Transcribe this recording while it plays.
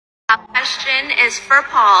Question is for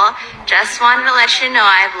Paul. Just wanted to let you know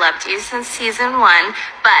I've loved you since season 1,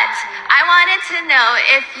 but I wanted to know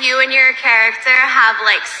if you and your character have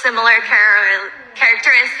like similar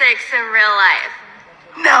characteristics in real life.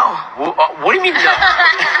 No. What do you mean no?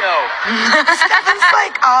 No. Stefan's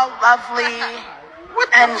like all lovely.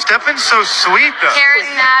 And Stefan's so sweet, though.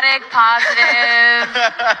 Charismatic, positive,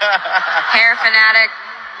 hair fanatic,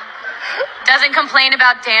 doesn't complain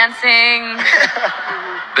about dancing.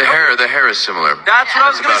 The hair is similar. That's what I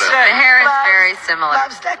was going to say. The hair is very similar.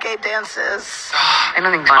 loves decade dances. I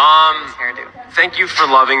don't think Bonnie's hairdo. Thank you for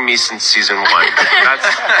loving me since season 1. That's.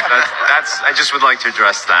 I just would like to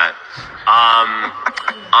address that.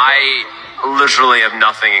 I literally have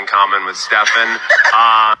nothing in common with Stefan.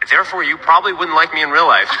 Therefore, you probably wouldn't like me in real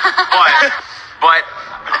life. But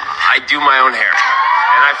I do my own hair,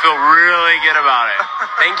 and I feel really good about it.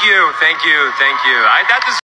 Thank you.